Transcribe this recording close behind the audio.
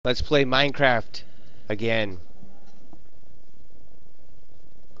Let's play Minecraft again.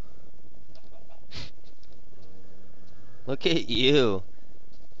 Look at you.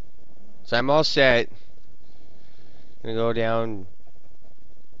 So I'm all set. Gonna go down.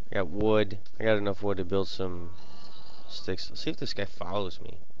 I got wood. I got enough wood to build some sticks. Let's see if this guy follows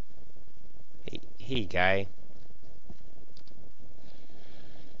me. Hey, guy.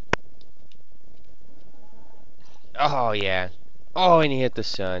 Oh, yeah. Oh, and he hit the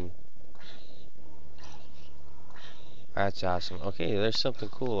sun. That's awesome. Okay, there's something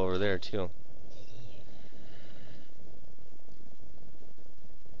cool over there, too.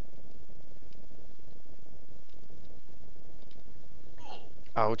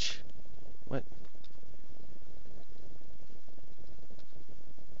 Ouch. What?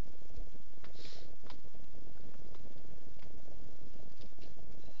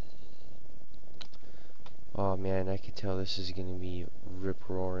 Oh, man, I can tell this is gonna be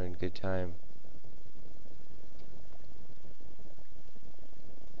rip-roaring good time.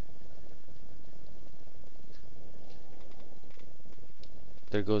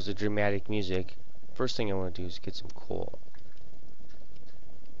 There goes the dramatic music. First thing I want to do is get some coal.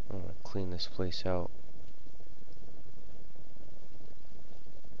 I want to clean this place out.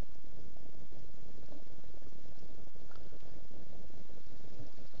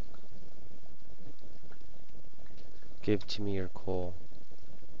 Give to me your coal.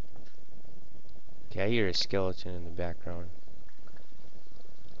 Okay, I hear a skeleton in the background.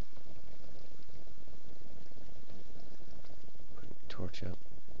 Put a torch up.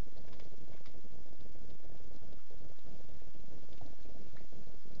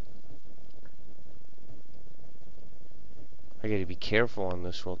 I gotta be careful on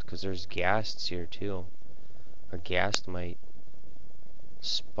this world because there's ghasts here too. A ghast might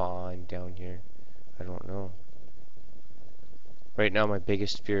spawn down here. I don't know. Right now my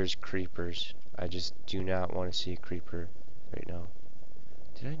biggest fear is creepers. I just do not want to see a creeper right now.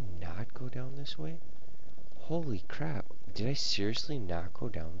 Did I not go down this way? Holy crap. Did I seriously not go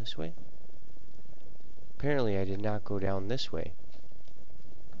down this way? Apparently I did not go down this way.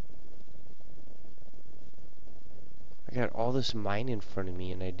 I got all this mine in front of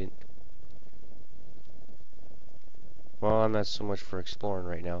me and I didn't... Well, I'm not so much for exploring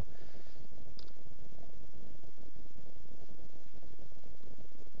right now.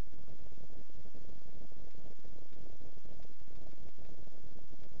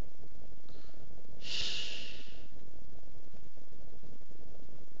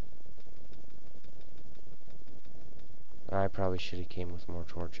 I probably should have came with more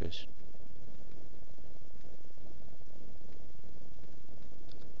torches.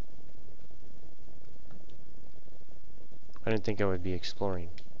 I didn't think I would be exploring.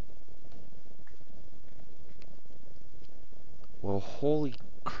 Well, holy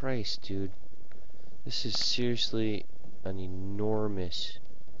Christ, dude. This is seriously an enormous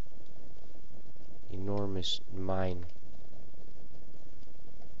mine.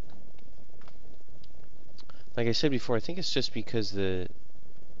 Like I said before, I think it's just because the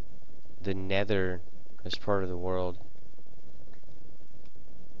Nether is part of the world.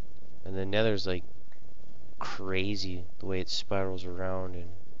 And the Nether's like crazy the way it spirals around and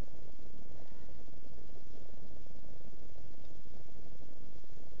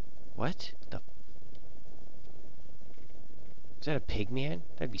what? Is that a pig man?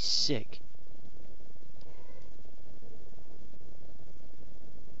 That'd be sick.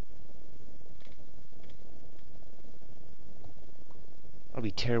 That'd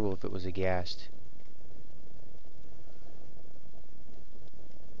be terrible if it was a ghast.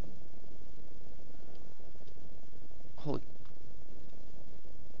 Holy...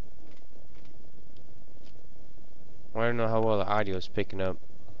 Well, I don't know how well the audio is picking up.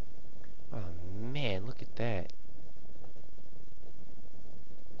 Oh man, look at that.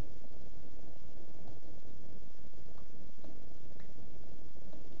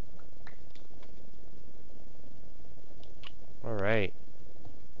 Alright.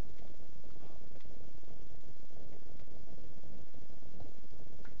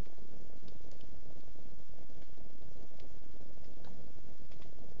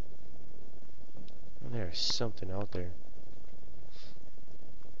 There's something out there.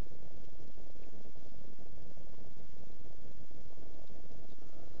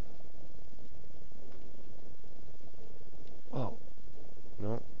 Oh,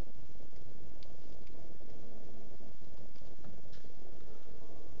 no.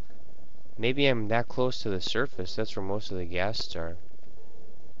 Maybe I'm that close to the surface. That's where most of the ghasts are.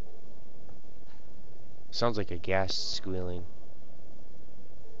 Sounds like a ghast squealing.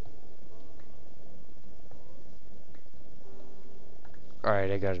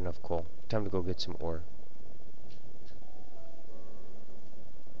 Alright, I got enough coal. Time to go get some ore.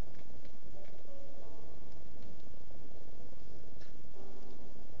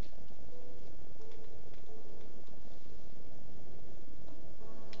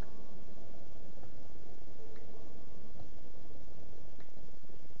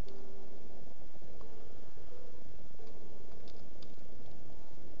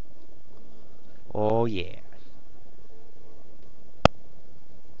 Oh yeah.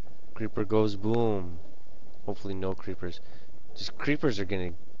 Creeper goes boom. Hopefully no creepers. Just creepers are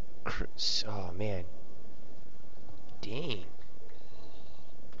gonna... oh man. Dang.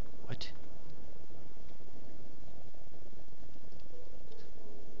 What?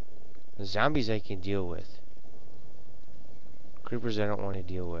 The zombies I can deal with. Creepers I don't want to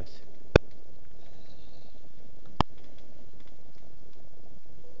deal with.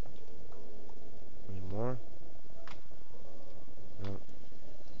 Any more? No.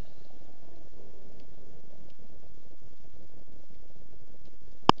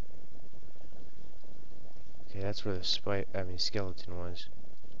 Okay, that's where the skeleton was.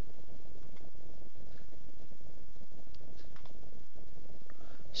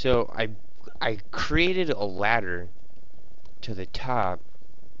 So I created a ladder to the top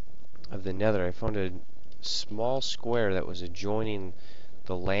of the nether. I found a small square that was adjoining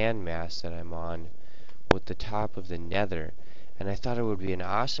the landmass that I'm on with the top of the nether. And I thought it would be an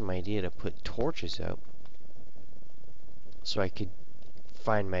awesome idea to put torches up so I could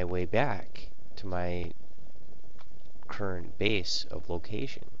find my way back to my current base of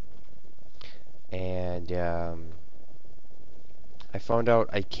location. And I found out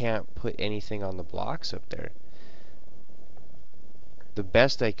I can't put anything on the blocks up there. The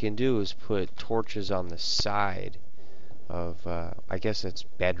best I can do is put torches on the side of, I guess it's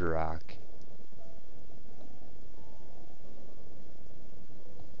bedrock.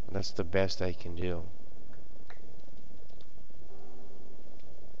 That's the best I can do.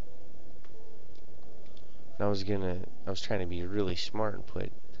 I was trying to be really smart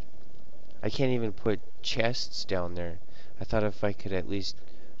and I can't even put chests down there. I thought if I could at least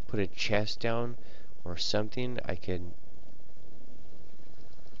put a chest down or something, I could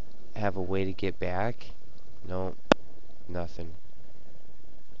have a way to get back. No, nothing.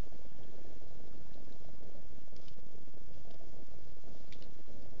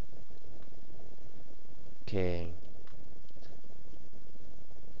 Okay.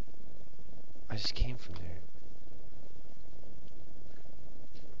 I just came from there.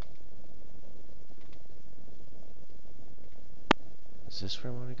 Is this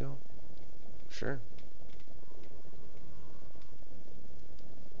where I want to go? Sure.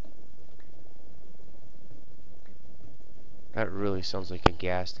 That really sounds like a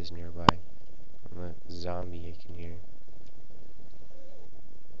ghast is nearby. I'm a zombie I can hear.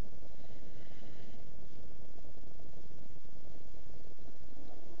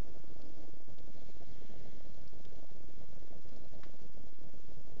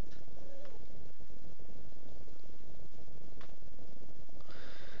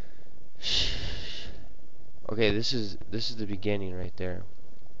 Okay, this is the beginning right there.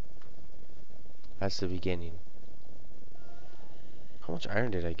 That's the beginning. How much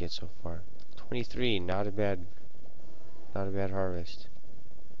iron did I get so far? 23, not a bad harvest.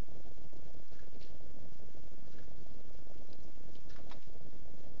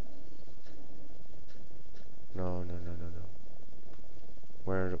 No, no, no, no, no.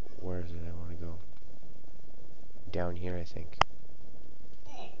 Where did I want to go? Down here, I think.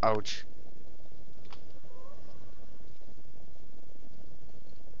 Ouch.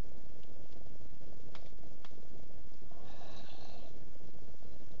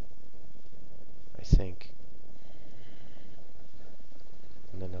 I think.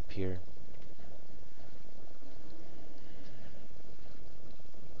 And then up here.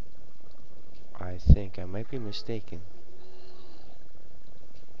 I think. I might be mistaken.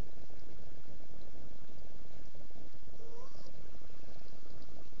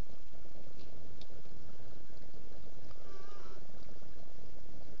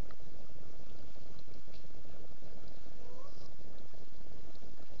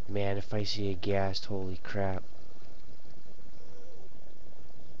 Man, if I see a ghast, holy crap.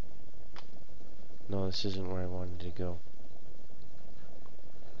 No, this isn't where I wanted to go.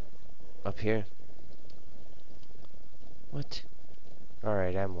 Up here. What?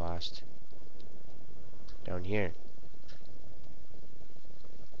 Alright, I'm lost. Down here.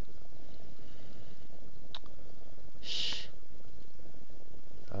 Shh.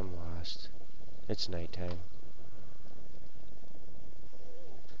 I'm lost. It's nighttime.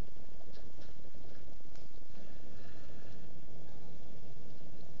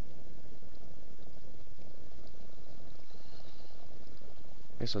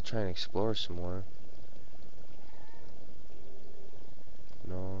 Guess I'll try and explore some more.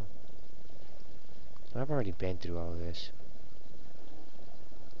 No. I've already been through all of this.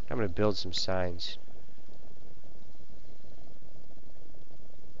 I'm gonna build some signs.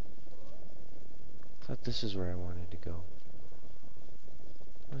 I thought this is where I wanted to go.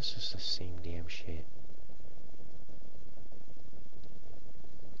 It's just the same damn shit.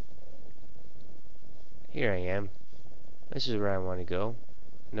 Here I am. This is where I want to go.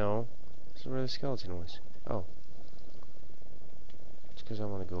 No. This is where the skeleton was. Oh. It's because I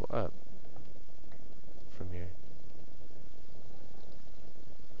want to go up from here.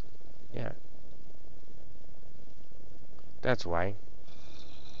 Yeah. That's why.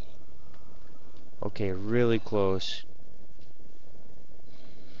 Okay, really close.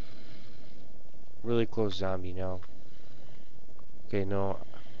 Really close zombie now. Okay, no.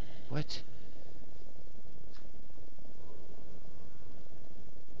 What?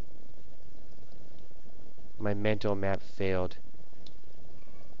 My mental map failed.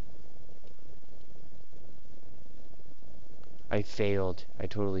 I failed. I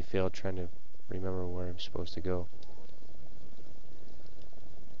totally failed trying to remember where I'm supposed to go.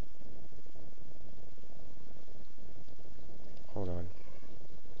 Hold on.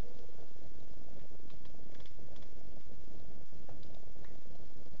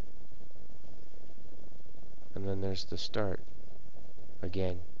 And then there's the start.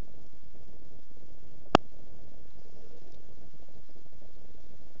 Again.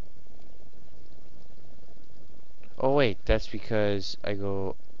 Oh wait, that's because I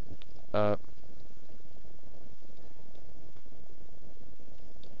go up.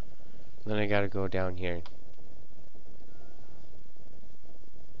 Then I gotta go down here.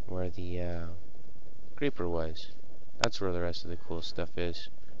 Where the creeper was. That's where the rest of the cool stuff is.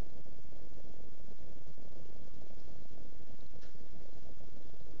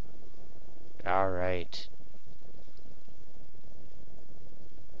 Alright.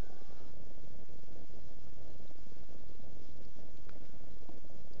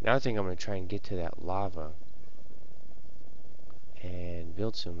 Now I think I'm gonna try and get to that lava. And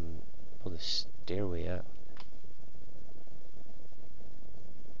build a stairway up.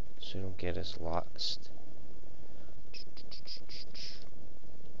 So I don't get us lost.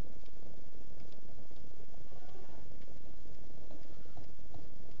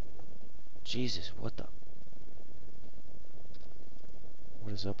 Jesus, what the?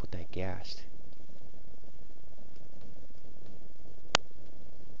 What is up with that ghast?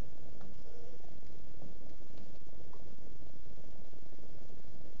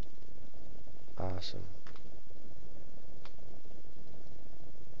 Awesome.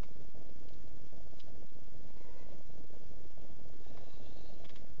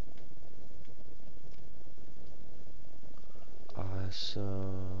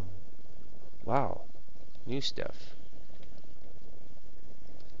 Awesome. Wow. New stuff.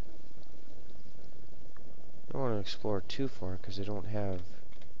 I don't want to explore too far because I don't have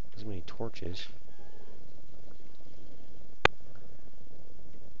as many torches.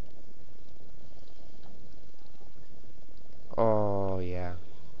 Oh yeah.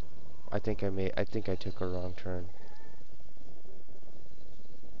 I think I took a wrong turn.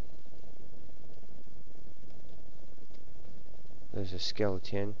 There's a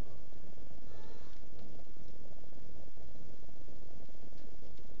skeleton.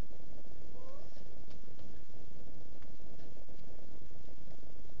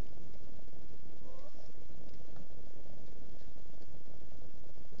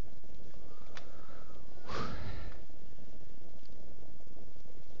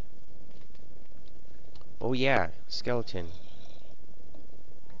 Oh yeah, skeleton.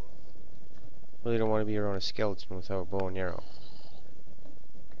 Really don't want to be around a skeleton without a bow and arrow.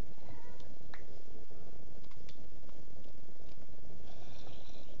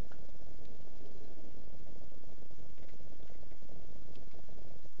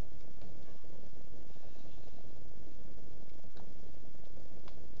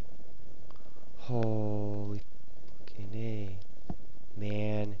 Holy fucking A.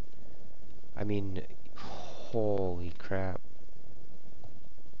 Man. I mean, holy crap.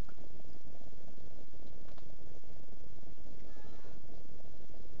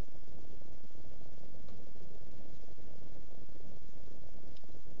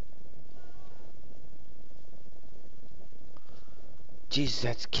 Jesus,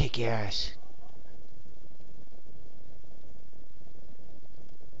 that's kick-ass.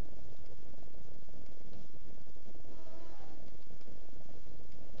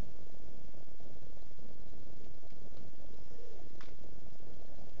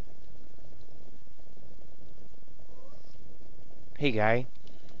 Hey, guy.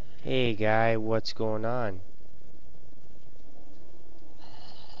 Hey guy, what's going on?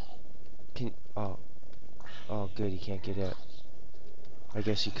 Can oh good, he can't get up. I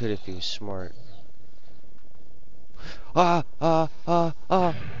guess he could if he was smart. Ah.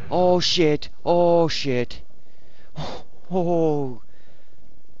 Oh shit. Oh shit. Oh.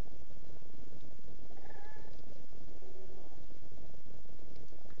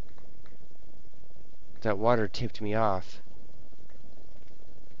 That water tipped me off.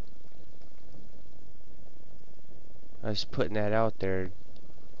 I was putting that out there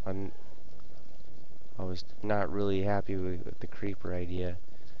on I was not really happy with the creeper idea.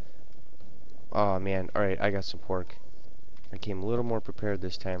 Oh man, alright, I got some pork. I came a little more prepared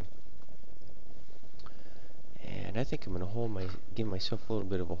this time. And I think I'm gonna give myself a little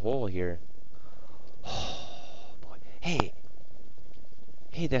bit of a hole here. Oh boy. Hey,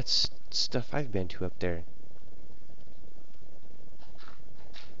 that's stuff I've been to up there.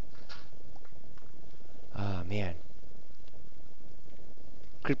 Ah man.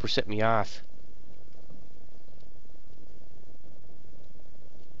 Creeper set me off.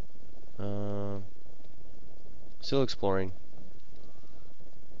 Um, Still exploring.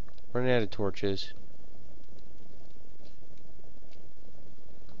 Running out of torches.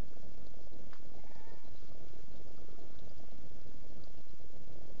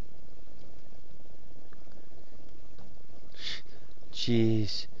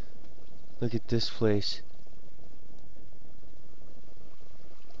 Jeez. Look at this place.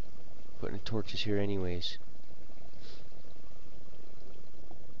 Putting the torches here anyways.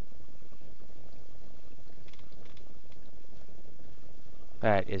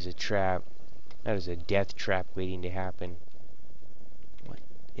 That is a trap. That is a death trap waiting to happen. What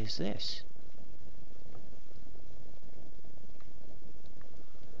is this?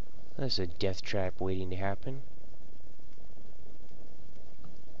 That's a death trap waiting to happen.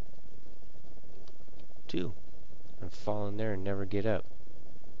 2. And fall in there and never get up.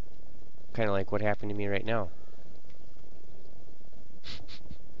 Kind of like what happened to me right now.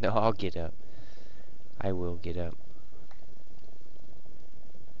 No, I'll get up. I will get up.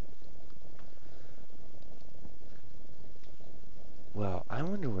 Well, I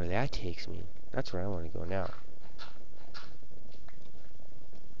wonder where that takes me. That's where I want to go now.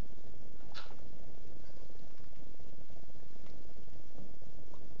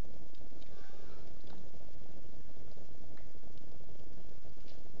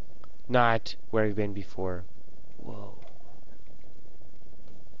 Not where I've been before. Whoa.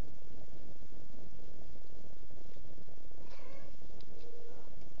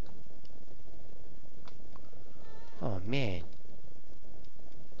 Oh, man.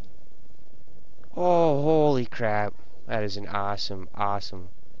 Oh, holy crap. That is an awesome. I'm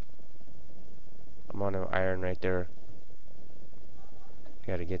on an iron right there.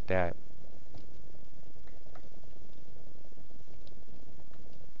 Gotta get that.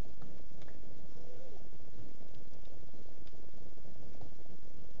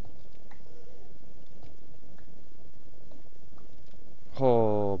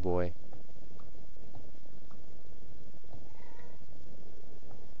 Oh, boy.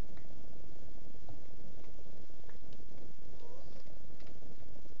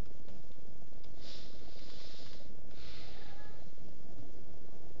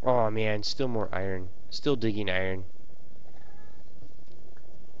 Oh, man. Still more iron. Still digging iron.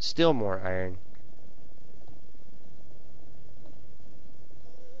 Still more iron.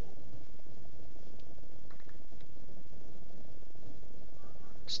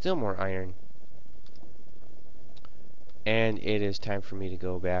 Still more iron. And it is time for me to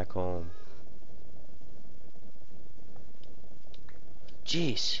go back home.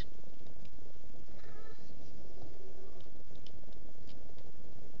 Jeez.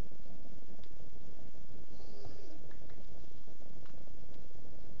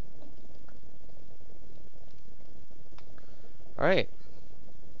 Alright.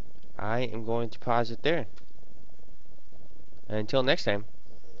 I am going to pause it there. Until next time.